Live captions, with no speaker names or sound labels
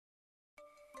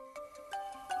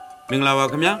မင်္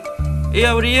ဂလာပါခင်ဗျာ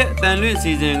ARD ရဲ့အတန်လွင့်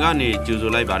စီစဉ်ကနေကြို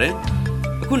ဆိုလိုက်ပါ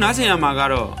တယ်အခုနားဆင်ရမှာ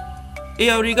ကတော့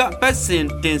ARD ကပတ်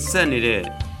စဉ်တင်ဆက်နေတဲ့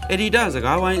Editor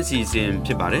စကားဝိုင်းအစီအ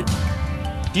စဉ်ဖြစ်ပါတယ်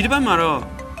ဒီတစ်ပတ်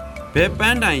မှာတော့ဘယ်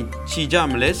ပန်းတိုင်ချီကြ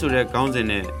မလဲဆိုတဲ့ခေါင်းစဉ်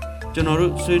နဲ့ကျွန်တော်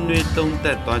တို့ဆွေးနွေးသုံး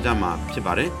သပ်သွားကြမှာဖြစ်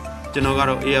ပါတယ်ကျွန်တော်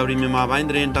ကတော့ ARD မြန်မာပိုင်း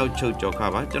သတင်းတောက်ချုပ်ကြော်ခါ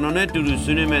ပါကျွန်တော်နဲ့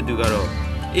အတူတူဆွေးနွေးမဲ့သူကတော့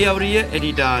ARD ရဲ့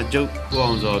Editor ချုပ်ကို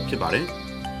အောင်စောဖြစ်ပါ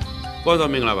တယ်ကို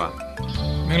စောမင်္ဂလာပါ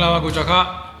မင်္ဂလာပါကို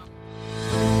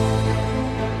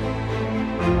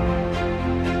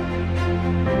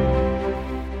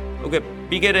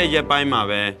ကြော်ခါပြီးခဲ့တဲ့ရက်ပိုင်း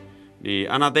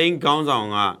မှာပဲဒီအာနာသိန်းခေါင်း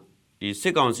ဆောင်ကဒီ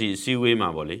စစ်ကောင်စီအစည်းအဝေးမှာ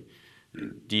ပေါ့လေ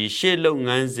ဒီရှေ့လုပ်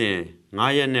ငန်းစဉ်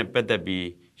9ရက်နဲ့ပတ်သက်ပြီး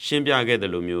ရှင်းပြခဲ့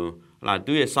တယ်လို့မျိုး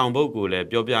ဟလာသူ့ရဲ့ဆောင်ပုဒ်ကိုလ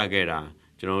ည်းပြောပြခဲ့တာ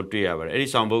ကျွန်တော်တို့တွေ့ရပါတယ်အဲ့ဒီ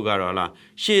ဆောင်ပုဒ်ကတော့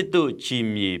ဟလာရှေ့သို့ချီ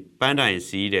မြေပန်းတိုင်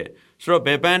စီးတဲ့ဆိုတော့ဘ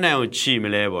ယ်ပန်းတိုင်ကိုချီမ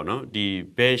လဲပေါ့နော်ဒီ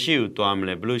ဘယ်ရှေ့ကိုသွား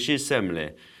မလဲဘယ်လိုရှေ့ဆက်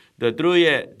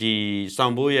မလဲသူတို့ရဲ့ဒီ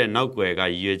ဆောင်ပိုးရဲ့နောက်ွယ်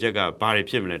ကရည်ရွယ်ချက်ကဘာတွေ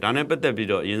ဖြစ်မလဲဒါနဲ့ပတ်သက်ပြီး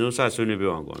တော့အရင်ဆုံး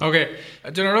စဆွေးနွေးပြအောင်ကောဟုတ်ကဲ့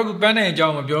ကျွန်တော်တို့ကပန်းတိုင်အကြော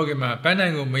င်းမပြောခင်မှာပန်း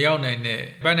တိုင်ကိုမရောက်နိုင်တဲ့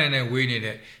ပန်းတိုင်နဲ့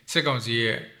ဝေးနေတဲ့စစ်ကောင်စီ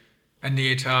ရဲ့အနေ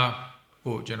အထား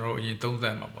ကိုကျွန်တော်တို့အရင်သုံး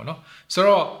သပ်မှာပေါ့နော်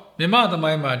ဆိုတော့မြန်မာသ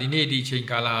မိုင်းမှာဒီနေ့ဒီ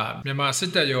ချိန်ကာလမြန်မာ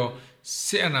စစ်တပ်ရောစ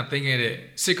စ်အာဏာသိမ်းခဲ့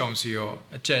တဲ့စစ်ကောင်စီရော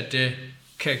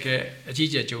အကြက်တဲခက်ခဲ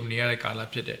အကြီးကျယ်ကြုံနေရတဲ့ကာလ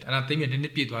ဖြစ်တယ်အာဏာသိမ်းမြနှ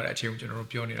စ်ပြည့်သွားတဲ့အချိန်ကိုကျွန်တော်တို့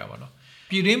ပြောနေတာပါနော်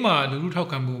ပြည်တွင်းမှာလူထု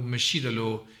ထောက်ခံမှုမရှိ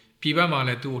သလိုပြည်ပမှာ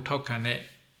လည်းသူ့ကိုထောက်ခံတဲ့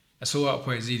အစိုးရ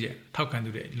အဖွဲ့အစည်းတွေထောက်ခံသူ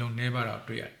တွေလုံနေပါတော့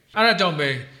တွေ့ရတယ်။အဲဒါကြော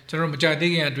င့်ပဲကျွန်တော်တို့မကြသေး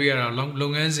ခင်ကတွေ့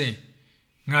ရတာလုပ်ငန်းစဉ်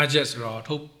9ချက်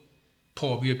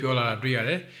ဆိုတော့ထုတ်ဖော်ပြီးပြောလာတာတွေ့ရ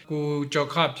တယ်။ကိုကြော်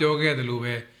ခပြောခဲ့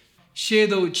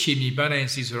တယ်လို့ပဲရှေ့သို့ချီမီပန်း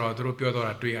နိုင်စီဆိုတော့သူတို့ပြောတော့တာ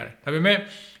တွေ့ရတယ်။ဒါပေ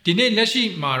မဲ့ဒီနေ့လက်ရှိ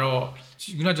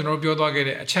မှာတော့ခုနကျွန်တော်တို့ပြောသွားခဲ့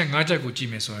တဲ့အချက်9ချက်ကိုကြည့်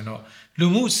မယ်ဆို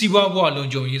ရင်တော့လူမှုစီးပွားဘဝလုံ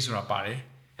ခြုံရေးဆိုတာပါတယ်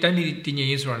။တိုင်းပြည်တည်ငြိမ်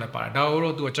ရေးဆိုတာလည်းပါတယ်။ဒါ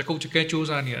တော့သူကချက်ကုတ်ချက်ကဲစူး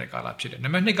စမ်းနေတဲ့ကာလဖြစ်တယ်။နံ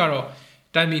ပါတ်2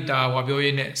ကတော့တို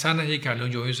င်းပြည်တာဝါပြောရေးနဲ့စားနပ်ရိက္ခာလုံ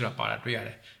ခြုံရေးဆိုတာပါတာတွေ့ရတ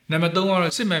ယ်။နံပါတ်3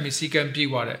ကတော့စစ်မှန်ပြီးစီကံပြေး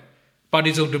သွား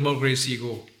တဲ့ပါတီစုံဒီမိုကရေစီ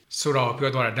ကိုဆိုတော့ပြော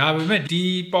သွားတာဒါပေမဲ့ဒီ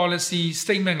policy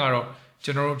statement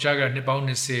ကတော့ကျွန်တော်တို့ကြားကနှစ်ပေါင်း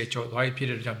20ကျော်သွားပြီဖြစ်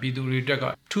တဲ့ကြောင့်ပြည်သူတွေတက်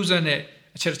ကထူးဆန်း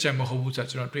တဲ့အချက်တစ်ချက်မဟုတ်ဘူးဆိုတော့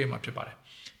ကျွန်တော်တွေ့ရမှာဖြစ်ပါတယ်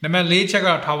။နံပါတ်4ချက်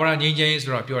ကထာဝရငြိမ်းချမ်းရေးဆို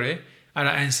တာပြောတယ်။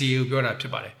အဲ့ဒါ NCA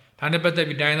ကိုပြောတာဖြစ်ပါတယ်။ဒါနဲ့ပတ်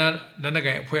သက်ပြီးတိုင်းသားလက်နက်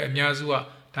ကိုင်အဖွဲ့အများစုက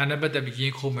ဒါနဲ့ပတ်သက်ပြီးရ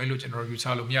င်ခုံမယ်လို့ကျွန်တော်ယူဆ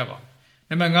လို့မရပါဘူး။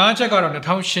နံပါတ်5ချက်ကတော့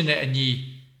2008နဲ့အညီ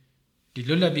ဒီ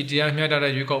လွတ်လပ်ပြီးတရားမျှ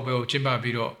တတဲ့ရွေးကောက်ပွဲကိုကျင်း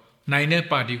ပပြီးတော့နိုင်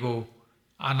တဲ့ပါတီကို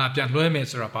အာဏာပြန်လွှဲ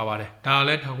မယ်ဆိုတာပါပါတယ်ဒါလ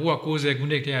ည်း1990ခု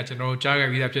နှစ်တည်းကကျွန်တော်တို့ကြား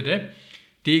ခဲ့ပြီးသားဖြစ်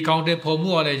တယ်ဒီအကောင့်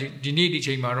တွေပေါ်မှုကလည်းဒီနေ့ဒီ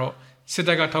ချိန်မှာတော့စစ်တ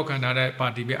ပ်ကထောက်ခံထားတဲ့ပါ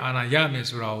တီပဲအာဏာရမယ်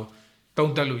ဆိုတာကို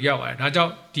တုံ့တက်လို့ရပါ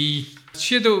တယ်ဒါကြောင့်ဒီ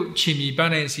ရှစ်တို့ချီမီပ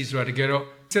န်းနိုင်စီဆိုတာတ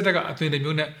ကယ်တော့စစ်တပ်ကအသွင်တစ်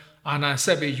မျိုးနဲ့အာဏာ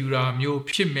ဆက်ပြီးယူတာမျိုး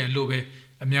ဖြစ်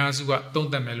မယ်လို့ပဲအများစု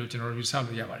ကတုံ့တက်မယ်လို့ကျွန်တော်တို့ယူ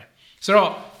ဆလို့ရပါတယ်ဆိုတော့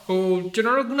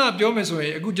ကျွန်တော်တို့ခုနပြောမယ်ဆို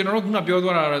ရင်အခုကျွန်တော်တို့ခုနပြော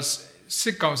သွားတာတော့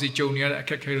စစ်ကောင်စီကြုံနေရတဲ့အခ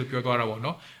က်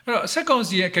အခဲလို့ပြောသွားတာပေါ့နော်အဲ့တော့စစ်ကောင်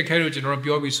စီရဲ့အခက်အခဲလို့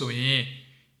ကျွန်တော်တို့ပြောပြီးဆို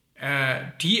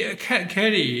ရင်ဒီအခက်အခဲ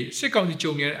တွေစစ်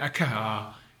ကောင်စီကြုံနေတဲ့အခက်ဟာ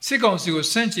စစ်ကောင်စီ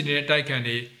ကိုစန့်ကျင်နေတဲ့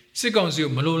တိုက်ခံတွေစစ်ကောင်စီ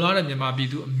ကိုမလိုလား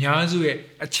တဲ့မြန်မာပြည်သူအများစု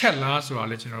ရဲ့အချက်လားဆိုတာ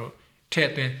လည်းကျွန်တော်တို့ထ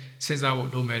ည့်သွင်းစဉ်း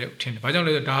စားဖို့လိုမယ်လို့ထင်တယ်။ဘာကြော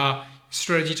င့်လဲဆိုတော့ဒါ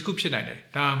strategy တစ်ခုဖြစ်နိုင်တယ်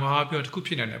။ဒါမဟာဗျူဟာ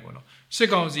တစ်ခုဖြစ်နိုင်တယ်ပေါ့နော်။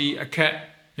စစ်ကောင်စီအခက်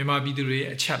မြန်မာပြည်သူတွေရဲ့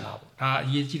အချက်လားပေါ့။ဒါ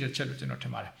အရေးကြီးတဲ့ချက်လို့ကျွန်တော်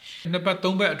ထင်ပါတယ်။နှစ်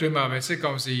ပတ်သုံးပတ်အတွင်းမှာပဲစစ်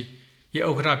ကောင်စီရဲ့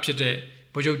ဥက္ကဋ္ဌဖြစ်တဲ့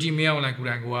ဗိုလ်ချုပ်ကြီးမင်းအောင်လှိုင်ကိုယ်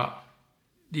တိုင်က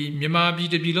ဒီမြန်မာပြည်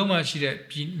တစ်ပြည်လုံးမှာရှိတဲ့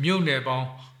မြို့နယ်ပေါင်း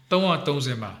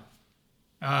330မှာ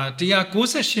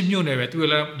198မြို့နယ်ပဲ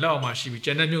သူ့လက်အောက်မှာ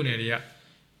ရှိပြီးကျန်တဲ့မြို့နယ်တွေက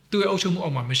သူ့ရဲ့အုပ်ချုပ်မှု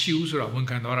အောက်မှာမရှိဘူးဆိုတာ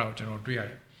ဝန်ခံသွားတာကိုကျွန်တော်တွေ့ရ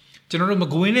တယ်ကျွန်တော်တို့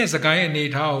မကွင်းနဲ့စကိုင်းရဲ့အနေ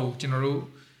အထားကိုကျွန်တော်တို့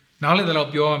နားလည်တဲ့လောက်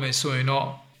ပြောရမယ်ဆိုရင်တော့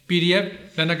PDF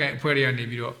လက်နက်ကိုင်အဖွဲ့တွေကနေ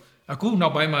ပြီးတော့အခုနော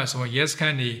က်ပိုင်းမှာဆိုရင် yes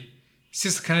ခန်းတွေစ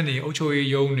စ်ခန်းတွေအုပ်ချုပ်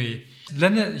ရေးရုံးတွေ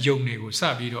လက်နက်ရုံးတွေကို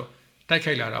စပြီးတော့တိုက်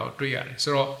ခိုက်လာတာကိုတွေ့ရတယ်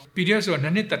ဆိုတော့ PDF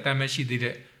ဆိုတာနှစ်သက်တမ်းပဲရှိသေး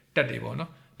တဲ့တက်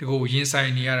တွေပေါ့နော်ဒီကိုရင်ဆို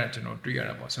င်နေရတာကျွန်တော်တွေ့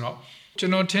ရတာပေါ့ဆိုတော့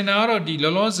ကျွန်တော်ထင်တာ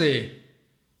ကတော့ဒီလောလောဆယ်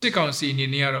စစ်ကောင်စီ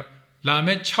အနေနဲ့ကတော့လာမ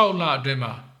ယ့်6လအတွ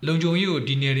င်းမှာလုံခြုံရေး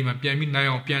ကိုဒီနေရာတွေမှာပြန်ပြီးနိုင်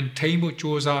အောင်ပြန်ထိန်းဖို့စ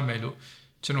조사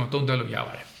မယ်လို့ကျွန်တော်သုံးသပ်လို့ရပါ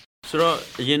တယ်ဆိုတော့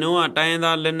အရင်တော့တိုင်းရင်း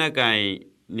သားလက်နက်ကိုင်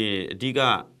နေအဓိက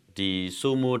ဒီ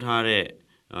စိုးမိုးထားတဲ့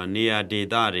နေရာဒေ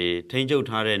သတွေထိန်းချုပ်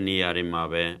ထားတဲ့နေရာတွေမှာ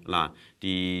ပဲ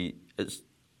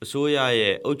လားဒီအစိုး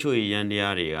ရရဲ့အုပ်ချုပ်ရေးရန်တ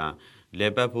ရားတွေ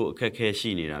ကလဲပတ်ဖို့အခက်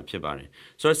အခဲရှိနေတာဖြစ်ပါ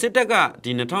တယ်ဆိုတော့စစ်တပ်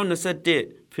ကဒီ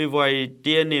2021ဖေဖော်ဝါရီ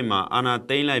1ရက်နေ့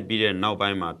မှာအာဏာသိမ်းလိုက်ပြီးတဲ့နောက်ပို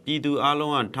င်းမှာပြည်သူ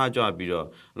အလုံးကထကြွပြီးတော့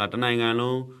တနိုင်ငံ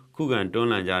လုံးခုခံတွ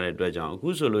န်းလှန်ကြတဲ့အတွက်ကြောင့်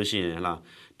အခုဆိုလို့ရှိရင်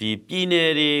ဒီပြည်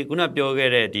နယ်တွေခုနပြောခဲ့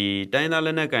တဲ့ဒီတိုင်းသား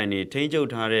လက်နက်ကိုင်တွေထိန်းချုပ်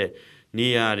ထားတဲ့နေ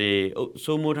ရာ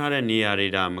တွေစိုးမိုးထားတဲ့နေရာတွေ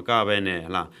ဒါမကပဲ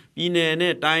နဲ့ပြည်နယ်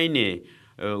နဲ့တို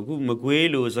င်းနေအခု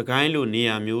မကွေးလိုစကိုင်းလိုနေ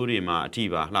ရာမျိုးတွေမှာအထိ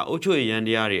ပါအုပ်ချုပ်ရေးရန်တ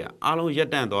ရားတွေအားလုံးရပ်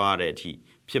တန့်သွားရတဲ့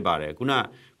အထိဖြစ်ပါတယ်ခုန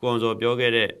ကိုအောင်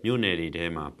စောပြောခဲ့တဲ့မြို့နယ်တွေထဲ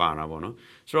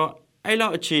မှာပါတာပေါ့နော်ဆိုတော့အဲ့လော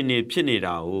က်အခြေ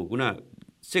အနေဖြစ်နေတာကိုခု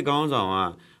နစစ်ကောင်းဆောင်က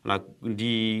လာဒီ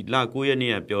လ9ရက်နေ့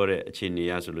ကပြောတဲ့အခြေ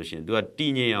အနေရဆိုလို့ရှိရင် तू ကတ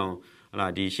ည်ငြိမ်အောင်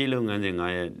ဟလာဒီရှေ့လုပ်ငန်းစဉ်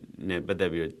9ရက်နဲ့ပတ်သ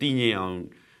က်ပြီးတော့တည်ငြိမ်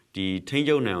အောင်ဒီထိန်း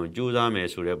ချုပ်နိုင်အောင်ကြိုးစားမယ်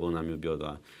ဆိုတဲ့ပုံစံမျိုးပြော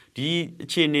သွားဒီ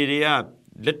အခြေအနေတွေ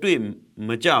ကလက်တွေ့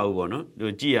မကြဘူးပေါ့နော်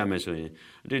ကြည့်ရမယ်ဆို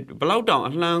ရင်ဘလောက်တောင်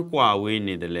အလှမ်းကွာဝေး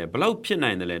နေတယ်လဲဘ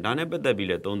လောက်ဖြစ်နိုင်တယ်လဲဒါနဲ့ပတ်သက်ပြီး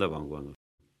လဲသုံးသပ်ပါကွာ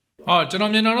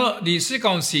ကျွန်တော်မြင်တော့ဒီစစ်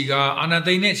ကောင်စီကအာဏာ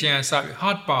သိမ်းတဲ့အချိန်အစ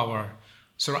hard power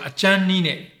ဆိုတော့အချမ်းနီး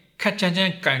နဲ့ခက်ချ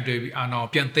မ်းချမ်း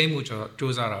ကင်တွယ်ပြီးအာဏာပြန်သိမ်း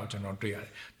မှုကြိုးစားတာကိုကျွန်တော်တွေ့ရတယ်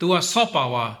။ तू က soft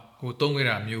power ကိုသုံးခဲ့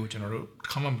တာမျိုးကျွန်တော်တို့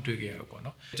ခါမှမတွေ့ခဲ့ရဘူးပေါ့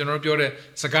နော်။ကျွန်တော်တို့ပြောတဲ့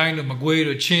စကိုင်းတို့မကွေး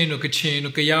တို့ချင်းတို့ကချင်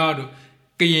တို့ကယားတို့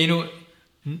ကရင်တို့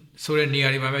ဆိုတဲ့နေရာ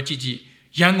တွေမှာပဲကြ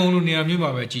ည့်ရန်ကုန်လိုနေရာမျိုး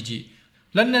မှာပဲကြည့်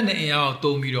လက်နက်နဲ့အင်အားကို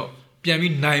သုံးပြီးတော့ပြန်ပြီး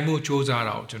နိုင်မှုစ조사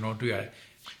တာကိုကျွန်တော်တွေ့ရတယ်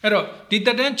။အဲ့တော့ဒီတ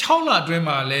က်တန်း6လအတွ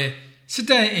င်းမှာလဲ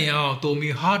စစ်တပ်အင်အား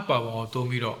ကိုသုံးပြီး hard power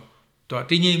ကိုသုံးပြီးတော့သူက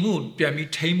တည်ငြိမ်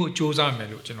မှုပြန်ပြီးထိန်းမှုစ조사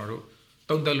မယ်လို့ကျွန်တော်တို့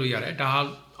သုံးသပ်လို့ရ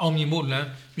တယ်ဒါအောင်မြင်ဖို့လမ်း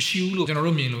မရှိဘူးလို့ကျွန်တော်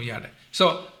တို့မြင်လို့ရတယ်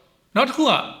ဆိုတော့နောက်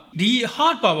တစ်ခုကဒီ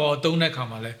hard power ကိုသုံးတဲ့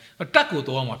အခါမှာလဲတက်ကို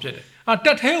သုံးအောင်မှာဖြစ်တယ်တ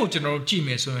က်ထဲကိုကျွန်တော်တို့ကြည့်မ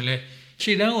ယ်ဆိုရင်လဲ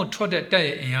ရှေ့တန်းကိုထွက်တဲ့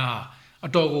တက်ရဲ့အင်အား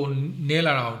အတော်ကိုနည်း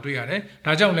လာတာကိုတွေ့ရ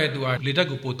တယ်ဒါကြောင့်လဲသူကလေတက်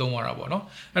ကိုပို့သုံးရတာပေါ့နော်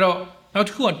အဲ့တော့နောက်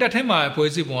တစ်ခုကတက်ထဲမှာ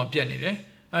ပွဲစစ်ပုံကပြတ်နေ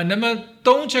တယ်နံပါတ်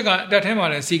3ချက်ကတက်ထဲ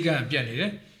မှာလဲစီကံပြတ်နေတ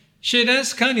ယ်ရှေ့တန်း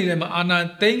စကန်နေတဲ့မှာအာနာ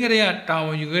သိန်းကလေးကတာ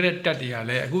ဝန်ယူခဲ့တဲ့တက်တွေက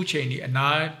လည်းအခုချိန်ဒီ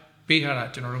အနာပေး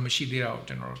ထားတာကျွန်တော်တို့မရှိသေးတာကို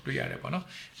ကျွန်တော်တို့တွေ့ရ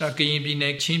တယ်ပေါ့နော်အဲကရင်ပြည်န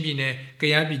ယ်ချင်းပြည်နယ်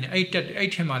ကယားပြည်နယ်အဲ့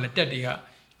ထက်မှာလည်း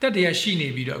တက်တွေကရှိနေ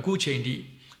ပြီးတော့အခုချိန်ဒီ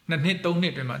2နှစ်3နှ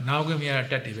စ်အတွင်းမှာနားခွင့်မရတဲ့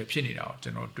တက်တွေပဲဖြစ်နေတာကိုကျွ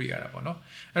န်တော်တွေ့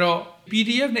ရတာပေါ့နော်အဲ့တော့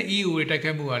PDF နဲ့ EO တွေတိုက်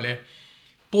ခိုက်မှုကလ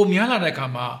ည်းပုံများလာတဲ့အခါ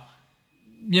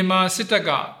မှာမြန်မာစစ်တပ်က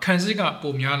ခံစစ်က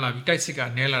ပုံများလာပြီးတိုက်စစ်က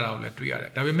နည်းလာတာကိုလည်းတွေ့ရ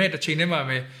တယ်ဒါပေမဲ့တစ်ချိန်တည်း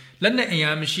မှာပဲလက်နဲ့အင်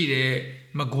အားမရှိတဲ့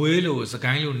မကွေးလို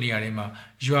စကိုင်းလိုနေရာတွေမှာ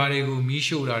ရွာတွေကိုမီး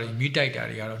ရှို့တာတွေမီးတိုက်တာ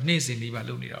တွေကတော့နှိမ့်စင်လေးပါ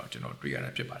လုပ်နေတာကိုကျွန်တော်တွေ့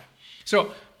ရတာဖြစ်ပါတယ်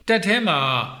ဆိုတော့တက်ထဲ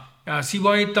မှာစီး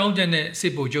ပွားရေးတောင်းကျတဲ့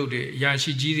စစ်ဗိုလ်ချုပ်တွေ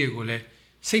အရာရှိကြီးတွေကိုလည်း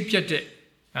စိတ်ပြတ်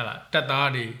တဲ့ဟာလားတပ်သား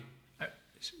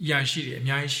တွေအရာရှိတွေ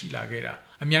အများကြီးရှိလာ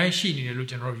ခဲ့တာအများကြီးရှိနေတယ်လို့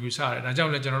ကျွန်တော်တို့ယူဆရတယ်ဒါကြော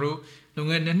င့်လည်းကျွန်တော်တို့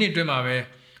လုံငန်း2နှစ်အတွင်းမှာပဲ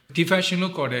defection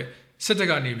လို့ခေါ်တဲ့စစ်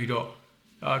တပ်ကနေပြီးတော့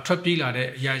ထွက်ပြေးလာ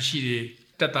တဲ့အရာရှိတွေ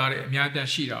တက်သားတွေအများပြား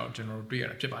ရှိတာကိုကျွန်တော်တို့တွေ့ရ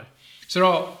တာဖြစ်ပါတယ်ဆို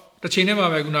တော့တစ်ချိန်တည်း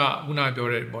မှာပဲခုနပြော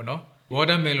တဲ့ပေါ့နော်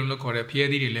watermelon လို့ခေါ်တဲ့ဖျဲ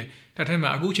သီးတွေလည်းတစ်ထက်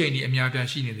မှာအခုချိန်ကြီးအများပြား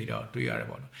ရှိနေသေးတော့တွေ့ရတယ်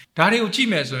ပေါ့နော်ဒါတွေကိုကြ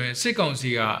ည့်မယ်ဆိုရင်စစ်ကောင်စီ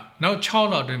ကနောက်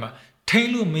6လအတွင်းမှာထိ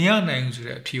န်းလို့မရနိုင်ဘူးဆို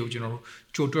တဲ့အဖြေကို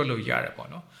ကျွန်တော်တို့ကြိုတွက်လို့ရ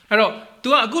တယ်ပေါ့နော်အဲ့တော့ तू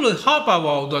ကအခုလို hard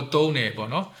power ကို तू သုံး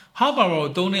တယ်ပေါ့နော် hard power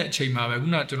ကိုသုံးတဲ့အချိန်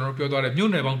မှာပဲခုနကျွန်တော်တို့ပြောသွားတဲ့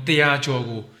မြို့နယ်ပေါင်း100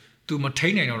ကျော်ကို तू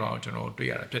မထိန်းနိုင်တော့တာကို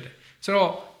ကျွန်တော်တို့တွေ့ရတာဖြစ်တယ်ဆိုတော့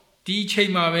ဒီအချိန်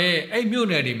မှာပဲအဲ့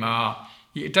မြို့နယ်တွေမှာ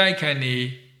ဒီအတိုက်ခံ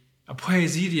တွေအဖွဲ့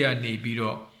အစည်းတွေ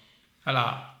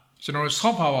ကနေပြီးတော့ဟာလာကျွန်တော်တို့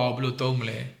soft power ကိုဘယ်လိုသုံးမ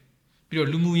လဲပြီးတော့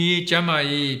လူမှုရေးကျ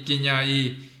န်းမာရေးပညာရေး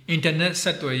internet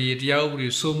ဆက်သွယ်ရေးတရားဥပဒေ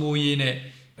စိုးမိုးရေးနဲ့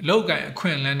အလောက်ကန်အခွ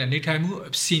င့်အလမ်းနဲ့နေထိုင်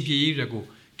မှုအဆင်ပြေရေးတွေ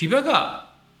ကိုဒီဘက်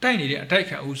ကတိုက်နေတဲ့အ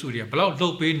တိုက်ခံအုပ်စုတွေကဘယ်လောက်လှု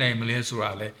ပ်ပေးနိုင်မလဲဆို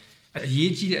တာလဲ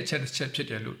အရေးကြီးတဲ့အချက်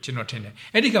တစ်ချက်ဖြစ်တယ်လို့ကျွန်တော်ထင်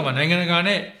တယ်အဲ့ဒီကမှာနိုင်ငံတကာ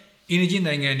နဲ့အင်ဂျင်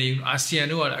နိုင်ငံတွေအာဆီယံ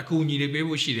တို့ကအကူအညီတွေ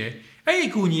ပေးဖို့ရှိတယ်အဲ့ဒီ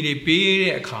အကူအညီတွေပေး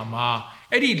တဲ့အခါ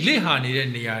မှာအဲ့ဒီလစ်ဟာနေတဲ့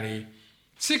နေရာ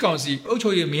တွေစစ်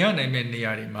ကောင်စီအုပ်ချုပ်ရေးမရနိုင်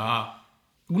တဲ့နေရာတွေ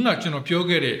မှာခုန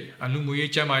ကျွန်တော်ပြောခဲ့တဲ့လူမှု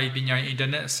ရေးကျန်းမာရေးပညာရေးအင်တာ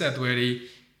နက်အဆက်အသွယ်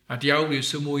တွေတရားဥ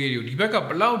ပဒေစိုးမိုးရေးတွေဒီဘက်ကဘ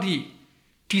ယ်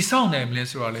လောက်ထိတိစောက်နိုင်မလဲ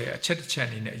ဆိုတာလည်းအချက်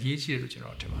တစ်ချက်အနေနဲ့အရေးကြီးတယ်လို့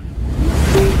ကျွန်တော်ထင်ပါ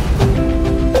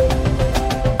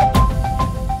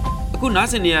တယ်အခု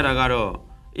နားဆင်နေရတာကတော့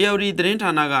AOD သတ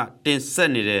င်းဌာနကတင်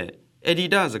ဆက်နေတဲ့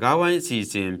Editor စကားဝိုင်းအစီအ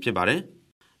စဉ်ဖြစ်ပါတယ်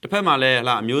တစ်ဖက်မှာလ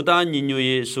ည်းအမျိုးသားညီညွတ်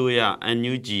ရေးအစိုးရ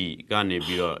NUG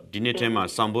ကနေပြီးတော့ဒီနှစ်ထဲမှာ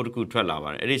ဆောင်ပုဒ်တစ်ခုထွက်လာပါ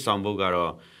တယ်အဲ့ဒီဆောင်ပုဒ်က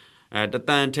တော့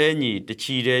တတန်ထဲညီ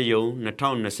တချီတဲ့ယုံ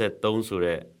2023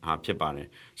ဆိုတဲ့ဟာဖြစ်ပါ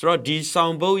တယ်ဆိုတော့ဒီ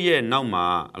ဆောင်ပုဒ်ရဲ့နောက်မှာ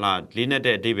လေးနဲ့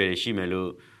တဲ့အဓိပ္ပာယ်ရှိမယ်လို့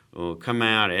ခန့်မှ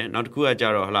န်းရတယ်နောက်တစ်ခုကကြ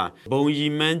တော့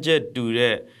ဘုံရီမှန်းချက်တူ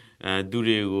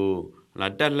တဲ့သူတွေ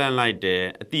ကိုတက်လှန့်လိုက်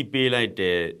တယ်အတိပေးလိုက်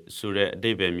တယ်ဆိုတဲ့အ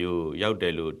ဓိပ္ပာယ်မျိုးရောက်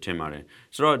တယ်လို့ထင်ပါ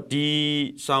တယ်ဆိုတော့ဒီ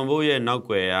ဆောင်ပုဒ်ရဲ့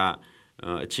နောက်ွယ်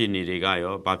ကအခြေအနေတွေက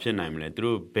ရောဘာဖြစ်နိုင်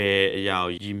မလဲသူတို့ဘယ်အရာကို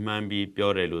ရည်မှန်းပြီး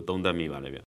ပြောတယ်လို့သုံးသပ်မိပါလဲ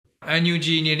ဗျ NUG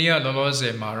အနေနဲ့လောလော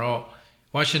ဆယ်မှာတော့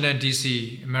Washington DC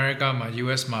America မှာ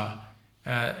US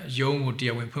မှာရုံးကို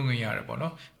တရားဝင်ဖွင့်ခွင့်ရ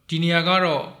တယ်ပေါ့နော်ဒီနေရာက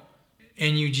တော့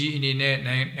NUG အနေနဲ့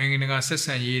နိုင်ငံတကာ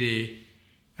ဆက်ဆံရေး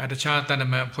တွေတခြားတန်တ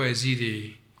မန်အဖွဲ့အစည်းတွေ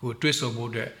ကိုတွဲ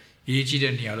ဆုံဖို့အတွက်အရေးကြီး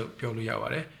တဲ့နေရာလို့ပြောလို့ရပါ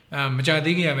တယ်မကြ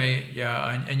သေးခင်ကပဲ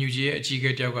NUG ရဲ့အကြီး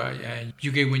အကဲတယောက်က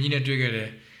UK ဝန်ကြီးနဲ့တွေ့ခဲ့တယ်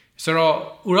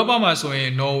ဆိုတော့ဥရောပမှာဆိုရင်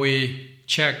Norway,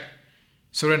 Czech,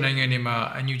 ဆိုတဲ့နိုင်ငံတွေမှာ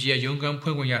NUG ရဲ့ရုံးခ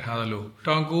န်းဖွင့်ခွင့်ရထားသ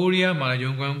လိုတောင်ကိုရီးယားမှာလည်း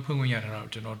ရုံးခန်းဖွင့်ခွင့်ရထားတာ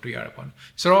ကိုကျွန်တော်တွေ့ရတယ်ပေါ့နော်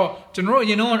ဆိုတော့ကျွန်တော်တို့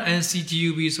အရင်တော့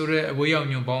NCTUB ဆိုတဲ့အဝေး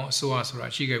ရောက်ညွန့်ပေါင်းအစိုးရ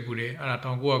ဆိုတာရှိခဲ့ဘူးလေ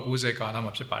အဲ့ဒါ1990ကာ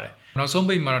လမှာဖြစ်ပါတယ်နောက်ဆုံးပိ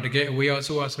တ်မှာတော့တကယ်အဝေးရောက်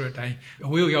အစိုးရဆိုတဲ့အတိုင်းအ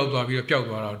ဝေးရောက်သွားပြီးတော့ပျောက်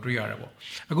သွားတာကိုတွေ့ရ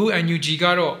တယ်ပေါ့အခု NUG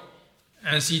ကတော့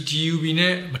NCTUB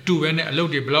နဲ့မတူဘဲနဲ့အလုပ်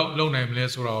တွေဘယ်လောက်လုပ်နိုင်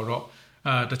မလဲဆိုတာတော့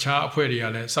တခြားအဖွဲ့တွေက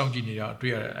လည်းစောင့်ကြ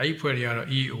ည့်နေတာတွေ့ရတယ်အဲ့ဒီအဖွဲ့တွေကတော့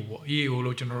EAO ပေါ့ EAO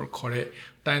လို့ကျွန်တော်တို့ခေါ်တဲ့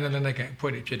တိုင်းသားလက်နက်ကိုင်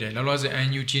အဖွဲ့တွေဖြစ်တယ်လောလောဆယ်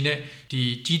NUG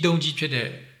နဲ့ဒီကြီးတုံးကြီးဖြစ်တဲ့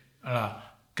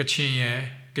ကချင်ရယ်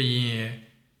ကရင်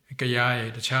ရယ်ကယားရ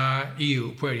ယ်တခြား EAO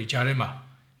အဖွဲ့တွေကြားထဲ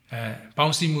မှာပေါ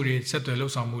င်းစည်းမှုတွေဆက်သွယ်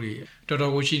လှုပ်ဆောင်မှုတွေတော်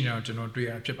တော်ကိုရှိနေတာကိုကျွန်တော်တွေ့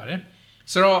ရဖြစ်ပါတယ်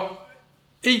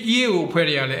ဆိုတော့အဲ့ EAO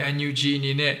အဖွဲ့တွေကလည်း NUG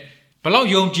အနေနဲ့ဘယ်လောက်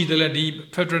ယုံကြည်တယ်လဲဒီ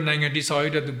Federal နိုင်ငံတိဆောက်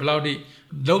ရတဲ့သူဘယ်လောက်ထိ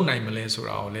လုံနိုင်မလဲဆို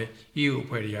တာကိုလည်း EAO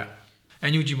အဖွဲ့တွေက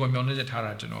NUG ပေါ်မြောင်းနေထား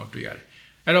တာကျွန်တော်တွေ့ရ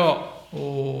တယ်အဲ့တော့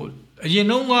အရင်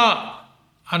တုန်းက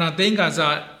အာနာသိန်းက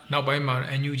စားနောက်ပိုင်းမှာ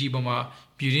NUG ပေါ်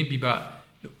မှာပြည်ရင်းပြည်ပ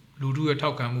လူထုရဲ့ထော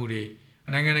က်ခံမှုတွေ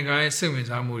နိုင်ငံတကာရဲ့စိတ်ဝင်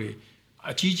စားမှု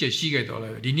တွေအကြီးကျယ်ရှိခဲ့တော့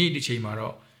လဲဒီနေ့ဒီချိန်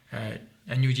မှာတော့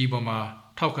NUG ပေါ်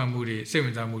မှာထောက်ခံမှုတွေစိတ်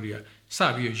ဝင်စားမှုတွေကစ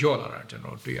ပြီးရော့လာတာ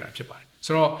ကျွန်တော်တွေ့ရတာဖြစ်ပါ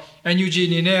တယ်ဆိုတော့ NUG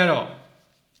အနေနဲ့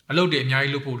ကတော့အလုပ်တွေအများကြီး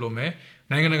လုပ်ဖို့လုပ်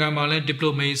မယ်နိုင်ငံတကာမှာလည်း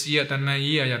diplomacy ရဲ့တန်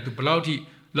တန်ရေးရသူဘယ်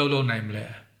လောက်ထိလုပ်နိုင်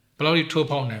မလဲဘယ်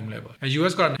လောက်ထိထိုးဖောက်နိုင်မလဲပေါ့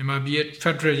US ကမြန်မာပြည်ရဲ့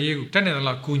Federal ရေးကိုတက်နေတဲ့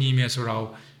လောက်ကူညီမယ်ဆိုတာကို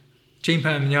ချိန်ဖ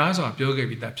န်များစွာပြောခဲ့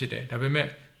ပြီးသားဖြစ်တယ်ဒါပေ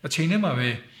မဲ့အချိန်ထဲမှာပဲ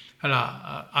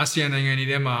အာဆီယံနိုင်ငံတွေ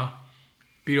ထဲ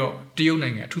မှာပြီးတော့တရုတ်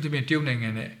နိုင်ငံအထူးသဖြင့်တရုတ်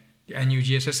နိုင်ငံနဲ့ NUG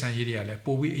ရဲ့ဆက်ဆံရေးတွေကလ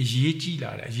ည်းပိုပြီးအရေးကြီး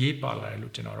လာတယ်အရေးပါလာတယ်လို့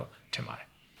ကျွန်တော်တို့ထင်ပါ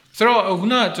တယ်ဆိုတော့ခု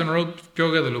နက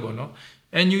ကျွန်တော်တို့ပြောခဲ့သလိုပေါ့နော်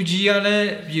NUG ကလ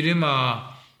ည်းပြည်တွင်း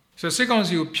မှာစစ်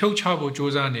ကောင်စီကိုဖြုတ်ချဖို့စ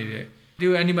조사နေ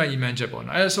တယ်ဒီအနိမယီမန်ချက်ပေါ့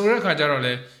နော်အဲဆိုတဲ့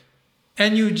အခါကျတော့လေ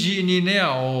NUG အနေနဲ့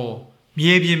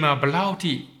ရောမြေပြင်မှာဘ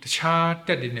လောက်ထိတခြား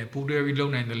တက်တွေနဲ့ပူးတွဲပြီးလုံ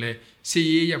နိုင်တယ်လဲစီ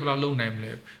ရေးရဘလောက်လုံနိုင်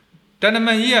မလဲတန်တမ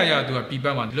န်ရေးရသူကပြည်ပ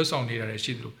မှာလွတ်ဆောင်နေတာလည်း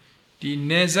ရှိသ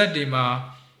လိုဒီနယ်စပ်တွေ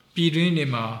မှာပြည်တွင်း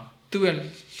တွေမှာသူ့ရဲ့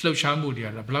လှုပ်ရှားမှုတွေက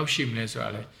လည်းဘလောက်ရှိမလဲ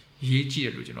ဆိုတာလည်းရေးကြည့်တ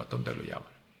ယ်လို့ကျွန်တော်သုံးသပ်လို့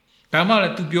ရပါတယ်ဒါမှ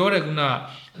လည်းသူပြောတဲ့ခုန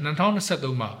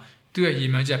2023မှာသူ့ရဲ့ရည်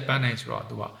မှန်းချက်ပန်းနိုင်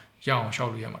ဆိုတော့သူကရအောင်ရှောက်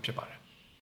လို့ရမှာဖြစ်ပါ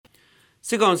တယ်စ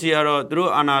စ်ကောင်စီကတော့သူ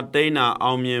တို့အာဏာသိ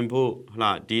မ်းတာအောင်မြင်ဖို့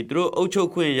ဒီသူတို့အုပ်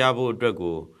ချုပ်ခွင့်ရဖို့အတွက်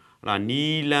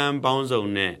ကိုနီလန်းပေါင်းစုံ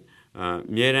နဲ့အ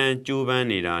မြဲတမ်းကြိုးပမ်း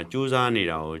နေတာစူးစ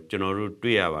မ်းနေတာကို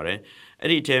ကျွန်တော်တို့တွေ့ရပါတယ်အဲ့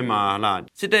ဒီထဲ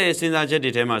မှာစစ်တပ်ရဲ့စဉ်း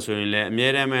စားချက်တွေထဲမှာဆိုရင်လည်းအ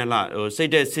မြဲတ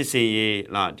မ်းပဲစိတ်သက်စစ်စင်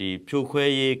ရေးဒီဖြိုခွဲ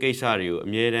ရေးကိစ္စတွေကို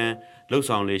အမြဲတမ်း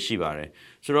လှုပ်ဆောင်လေးရှိပါ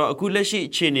တယ်ဆိုတော့အခုလက်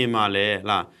ရှိအခြေအနေမှာလ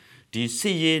ည်းဒီစ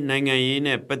စ်ရေးနိုင်ငံ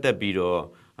ရေးနဲ့ပတ်သက်ပြီးတော့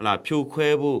ဖြို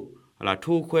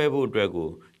ခွဲဖို့ထိုးခွဲဖို့အတွက်ကို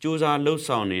စူးစမ်းလှုပ်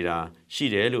ဆောင်နေတာရှိ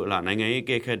တယ်လို့နိုင်ငံ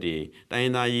ရေးကဲခတ်တွေတိုင်းရ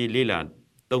င်းသားရေးလေးလာ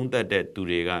သုံးသပ်တဲ့သူ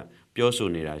တွေကပြော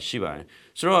ဆိုနေတာရှိပါ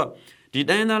တယ်ဆိုတော့ဒီ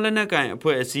တိုင်းရင်းသားလက်နက်ကိုင်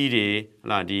အဖွဲ့အစည်း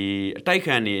တွေဒီအ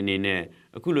တိုက်ခံတွေအနေနဲ့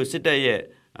အခုလိုစစ်တပ်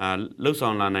ရဲ့လှုပ်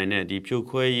ဆောင်လာနိုင်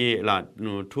တဲ့ဒီဖြိုခွဲ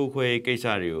ရေးထိုးခွဲရေးကိစ္စ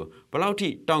တွေကိုဘယ်လောက်ထိ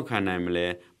တောင့်ခံနိုင်မလဲ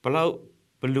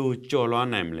ဘယ်လိုကြော်လွှား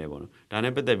နိုင်မလဲပေါ့နော်ဒါ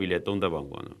နဲ့ပတ်သက်ပြီးလည်းသုံးသပ်ပါ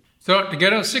ပေါ့နော်ဆိုတော့တ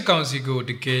ကယ်တော့စစ်ကောင်စီကို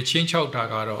တကယ်ချ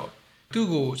င်းချောက်တာကတော့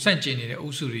သူ့ကိုစန့်ကျင်နေ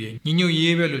တဲ့အုပ်စုတွေညီညွတ်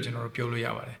ရေးပဲလို့ကျွန်တော်တို့ပြောလို့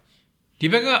ရပါတယ်ဒီ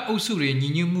ဘက်ကအုပ်စု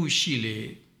တွေညီညွတ်မှု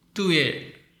ရှိလေသူ့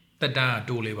ရဲ့တက်တန်း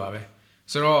တိုးလေပါပဲ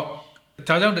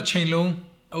ဆိုတော့ဒါကြောင့်တစ်ချိန်လုံး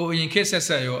အရင်ခေတ်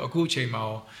ဆက်ရောအခုအချိန်မှာ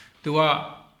ရောသူက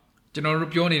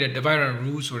ကျွန်တော်တို့ပြောနေတဲ့ divide and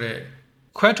rule ဆိုတဲ့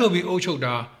ခွဲထုတ်ပြီးအုပ်ချုပ်တာ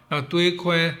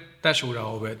နောက်သွေးခွဲတက်ရှို့တာ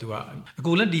ဟောပဲသူက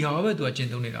အခုလည်းဒီဟာပဲသူကကျ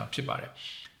င့်သုံးနေတာဖြစ်ပါတယ်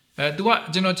သူ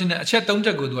ကကျွန်တော်ကျင်တဲ့အချက်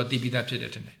၃ချက်ကိုသူကတည်ပြီးသားဖြစ်တယ်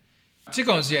ထင်တယ်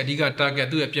စစ်ကောင်စီရဲ့အဓိက target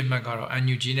သူ့ရဲ့ပြစ်မှတ်ကတော့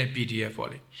NUG နဲ့ PDF ပေါ့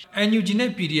လေ NUG နဲ့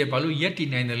PDF ဘာလို့ရက်တည်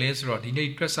နိုင်တယ်လဲဆိုတော့ဒီနေ့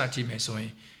တွက်ဆကြည့်မယ်ဆို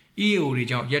ရင် EAO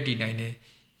တွေကြောင့်ရက်တည်နိုင်တယ်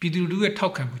ပြည်သူလူထုရဲ့ထော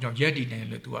က်ခံမှုကြောင့်ရက်တည်နိုင်တယ်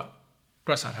လို့သူ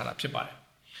ကတွက်ဆထားတာဖြစ်ပါတယ်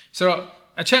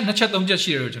ဆိုတော့အချက်2ချက်3ချက်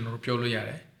ရှိတယ်လို့ကျွန်တော်တို့ပြောလို့ရ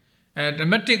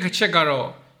တယ်နံပါတ်1အချက်ကတော့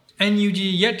NUG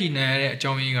ရက်တည်နိုင်ရတဲ့အ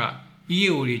ကြောင်းရင်းက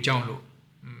EAO တွေကြောင့်လို့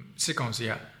စစ်ကောင်စီ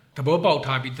ကသဘောပေါက်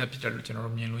ထားပြီးသားဖြစ်တယ်လို့ကျွန်တော်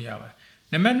တို့မြင်လို့ရပါတယ်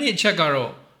နံပါတ်2အချက်ကတော့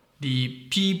ဒီ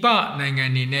ပြည်ပနိုင်ငံ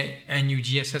တွေနဲ့ NUG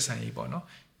ရဲ့ဆက်ဆံ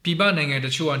ရေးပေါ့နော်ပြည်ပနိုင်ငံတ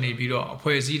ချို့ကနေပြီးတော့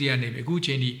အဖွဲ့အစည်းတွေကနေပြီး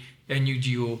အခုချိန်ထိ NUG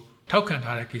ကိုထောက်ခံ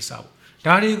ထားတဲ့ကိစ္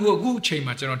စပေါ့ဒါတွေကိုအခု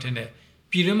ချိန်မှာကျွန်တော်ထင်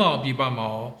တယ်ပြည်တွင်းမှာပြည်ပ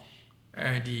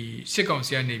မှာဒီစစ်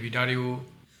ကောင်စီကနေပြီးဒါတွေကို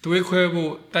သွေး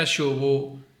ခွဲဖို့တတ်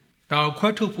ရှို့ဖို့ဒါကို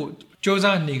ခွဲထုတ်ဖို့စ조사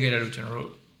နေကြတယ်လို့ကျွန်တော်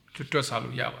တို့တွက်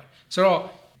ဆလို့ရပါတယ်ဆိုတော့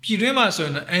ပြည်တွင်းမှာဆိုရ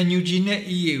င် NUG နဲ့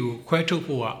EA ကိုခွဲထုတ်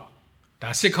ဖို့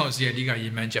ကဒါစစ်ကောင်စီရဲ့အဓိက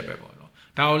ရည်မှန်းချက်ပဲပေါ့နော်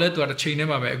ဒါကိုလည်းသူကတစ်ချိန်တည်း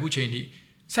မှာပဲအခု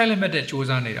ချိန်ထိဆက်လက်မှတ်တဲ့စ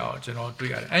조사နေတာကိုကျွန်တော်တွေ့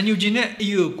ရတယ် NUG နဲ့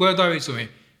EA ကိုကွဲသွားပြီဆို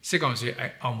ရင်စစ်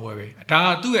ကောင်စီအောင်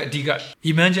ပွဲပဲဒါကသူ့ရဲ့အဓိက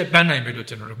ရည်မှန်းချက်ပန်း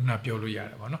နိုင်ပဲလို့ကျွန်တော်တို့ခုနပြောလို့ရ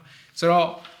တယ်ပေါ့နော်ဆိုတော့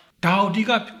ဒါကိုအဓိ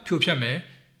ကဖြိုဖျက်မယ်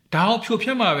ဒါ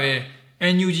ကိုဖြိုဖျက်မှာပဲ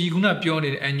NUG ခု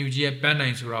နပြောနေတဲ့ NUG ရဲ့ပန်းနို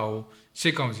င်ဆိုတာကို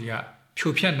စစ်ကောင်စီ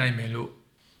ကဖြိုဖျက်နိုင်မယ်လို့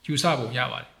ယူဆပုံရ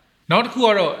ပါတယ်နောက်တစ်ခုက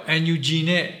တော့ NUG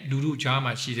နဲ့လူလူကြား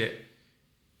မှာရှိတဲ့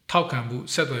ထောက်ခံမှု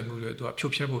ဆက်သွယ်မှုတွေသူကဖြု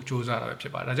တ်ဖြဲဖို့ကြိုးစားတာပဲဖြ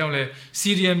စ်ပါတယ်ဒါကြောင့်လဲ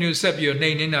CDM မျိုးဆက်ပြီးတော့နှိ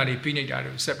မ်နှင်းတာတွေဖိနှိပ်တာ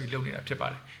တွေဆက်ပြီးလုပ်နေတာဖြစ်ပါ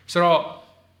တယ်ဆိုတော့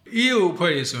EO အ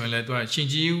ဖွဲ့တွေဆိုရင်လည်းသူကရှင်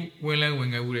ကြီးဝင်လဲဝင်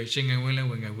ငယ်မှုတွေရှင်ငယ်ဝင်လဲ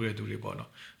ဝင်ငယ်မှုတွေသူတွေပေါ့နော်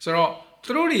ဆိုတော့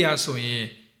သူတို့တွေကဆိုရင်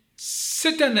စ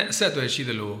စ်တပ်နဲ့အဆက်အသွယ်ရှိ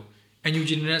သလို NUG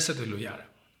နဲ့ဆက်သွယ်လို့ရတယ်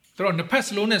သူတို့နှစ်ဖက်စ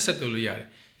လုံးနဲ့ဆက်သွယ်လို့ရတယ်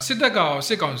စစ်တပ်ကရောစ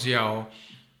စ်ကောင်စီရော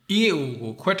EO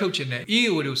ကိုခွဲထုတ်ခြင်းနဲ့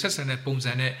EO ကိုဆက်ဆံတဲ့ပုံ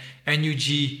စံနဲ့ NUG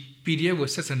PDF ကို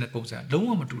ဆက်ဆံတဲ့ပုံစံလုံး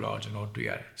ဝမတူတော့ကျွန်တော်တွေ့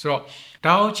ရတယ်ဆိုတော့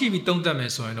ဒါကိုကြည့်ပြီးသုံးသပ်မ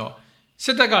ယ်ဆိုရင်တော့စ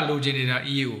စ်တပ်ကလိုချင်နေတာ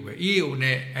EO ပဲ EO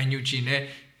နဲ့ NUG နဲ့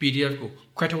PDF ကို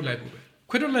ခွဲထုတ်လိုက်ဖို့ပဲ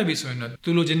ခွဲထုတ်လိုက်ပြီဆိုရင်တော့သူ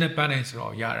လိုချင်တဲ့ပန်းနိုင်ဆို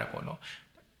တော့ရတယ်ပေါ့နော်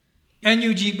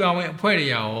NUG ပါဝင်အဖွဲ့တွေ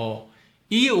ရော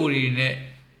EO တွေနဲ့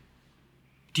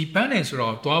ဒီပန်းနိုင်ဆို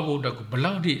တော့တွားဖို့အတွက်ကိုဘယ်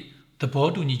လောက်ထိသဘော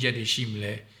တူညီချက်တွေရှိမ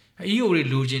လဲ EO တွေ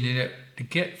လိုချင်နေတဲ့တ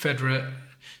ကယ် Federal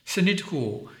စနစ်ကို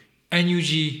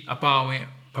NUG အပါအဝင်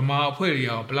ဗမာအဖွဲ့တွေ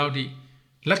ရောဘယ်လောက်ထိ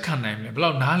လက်ခံနိုင်မလဲဘယ်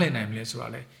လောက်နားလည်နိုင်မလဲဆိုတာ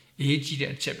လဲအရေးကြီးတဲ့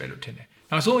အချက်ပဲလို့ထင်တယ်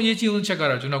နောက်ဆုံးအရေးကြီးဆုံးချက်က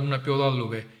တော့ကျွန်တော်ကပြောသွားသလို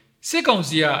ပဲစစ်ကောင်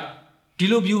စီကဒီ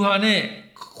လို view ဟာနဲ့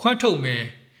ခွဲထုတ်မယ်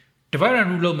divide and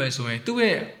rule လုပ်မယ်ဆိုရင်သူ့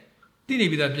ရဲ့တည်နေ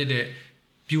ပြီးသားဖြစ်တဲ့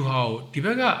view ဟာကိုဒီဘ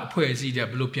က်ကအဖွဲ့အစည်းတွေ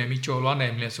ဘယ်လိုပြန်ပြီးကြော်လွှားနို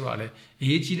င်မလဲဆိုတာလဲအ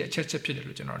ရေးကြီးတဲ့အချက်ဖြစ်တယ်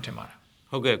လို့ကျွန်တော်ထင်ပါတယ်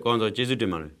ဟုတ်ကဲ့ကောင်းစောကျေးဇူးတ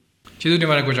င်ပါတယ်ကျေးဇူးတင်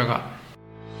ပါတယ်ကိုကျော်က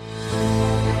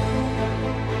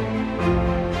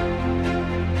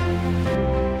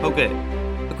ဟုတ်ကဲ့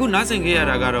အခုနားဆင်ခဲ့ရ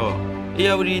တာကတော့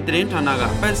AWD သတင်းဌာနက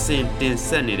ပတ်စဉ်တင်ဆ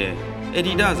က်နေတဲ့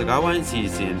Editor စကားဝိုင်းအစီ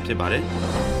အစဉ်ဖြစ်ပါတယ်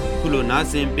ခုလိုနား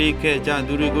ဆင်ပေးခဲ့ကြ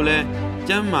သူတွေကိုလည်း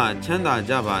ကျမ်းမာချမ်းသာ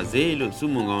ကြပါစေလို့ဆု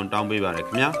မွန်ကောင်းတောင်းပေးပါရခ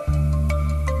င်ဗျာ